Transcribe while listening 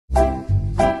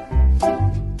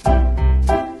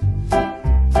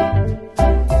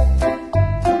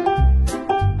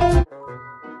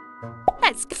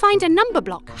find a number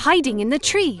block hiding in the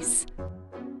trees.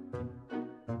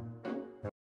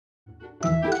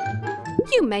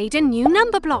 You made a new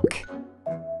number block.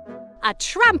 A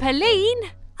trampoline,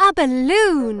 a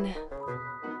balloon.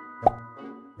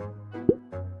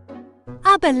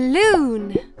 A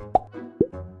balloon.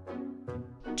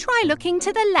 Try looking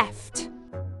to the left.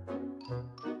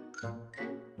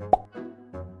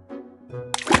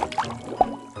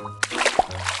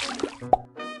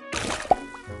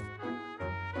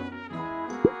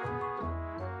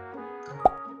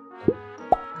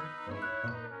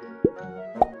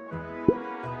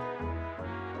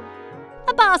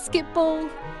 A basketball.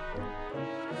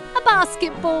 A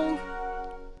basketball.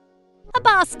 A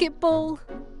basketball.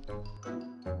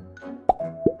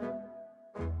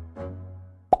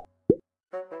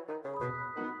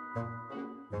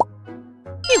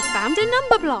 You found a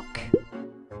number block.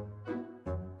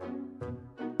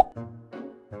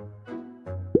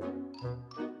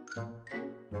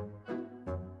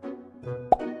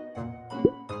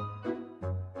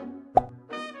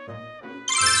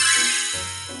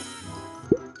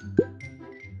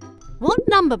 What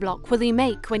number block will you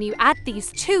make when you add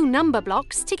these two number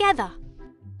blocks together?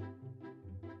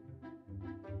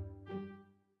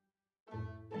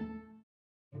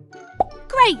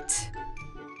 Great!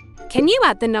 Can you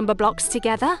add the number blocks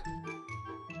together?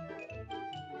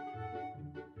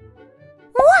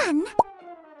 1,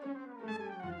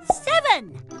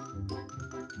 7.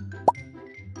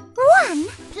 1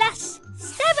 Plus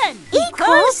 7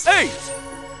 equals 8.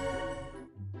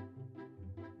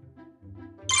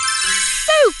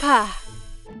 Super!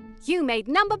 You made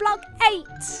number block 8.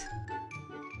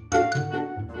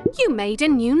 You made a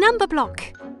new number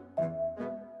block.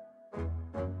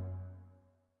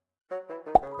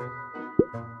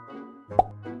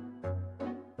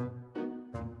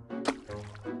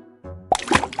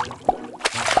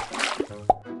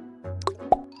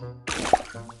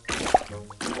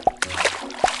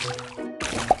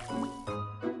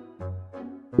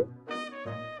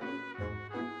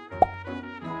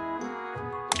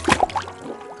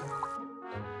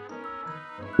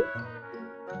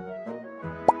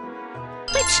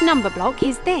 Which number block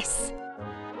is this?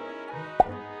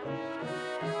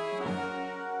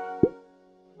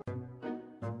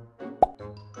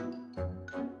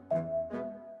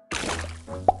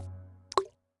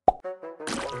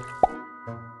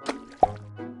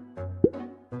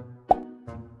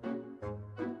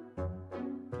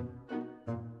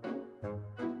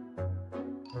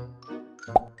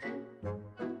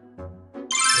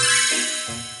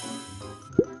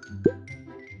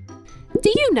 Do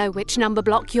you know which number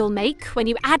block you'll make when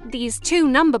you add these two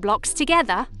number blocks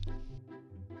together?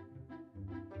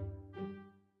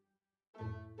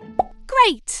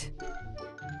 Great!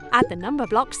 Add the number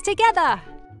blocks together.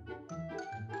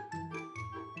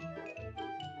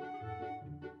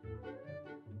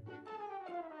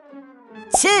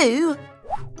 Two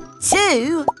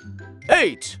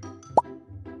 8.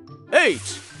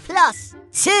 8 plus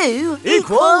 2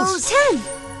 Equals 10.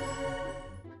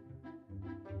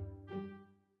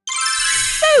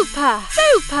 Super!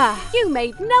 Super! You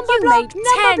made number block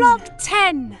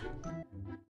 10.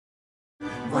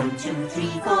 1, 2, 3,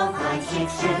 4, 5,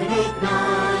 6, 7, 8,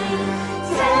 9,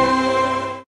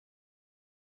 10.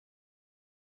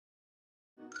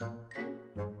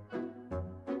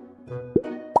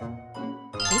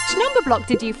 Which number block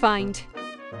did you find?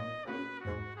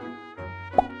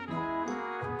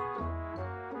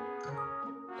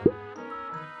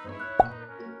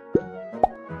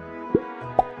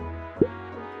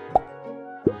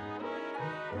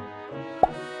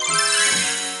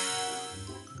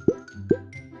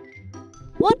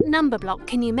 What number block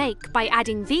can you make by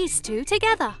adding these two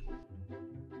together?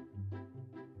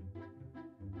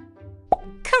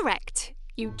 Correct!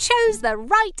 You chose the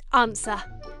right answer.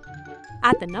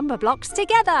 Add the number blocks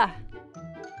together.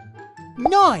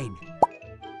 9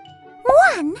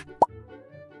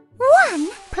 1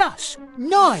 plus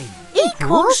 9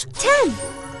 equals 10.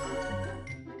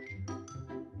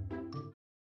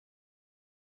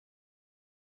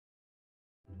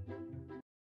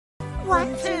 1,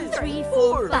 2, 3,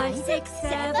 4, 5, 6,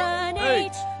 7,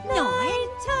 8, 9,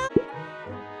 10.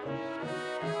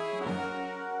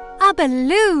 A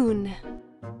balloon.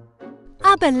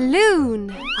 A balloon.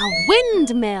 A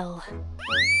windmill.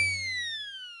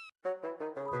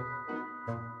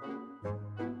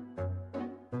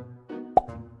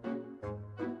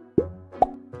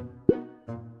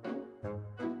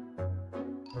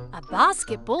 A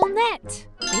basketball net.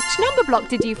 Which number block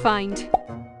did you find?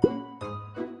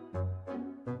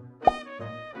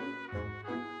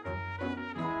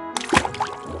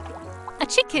 A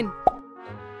chicken.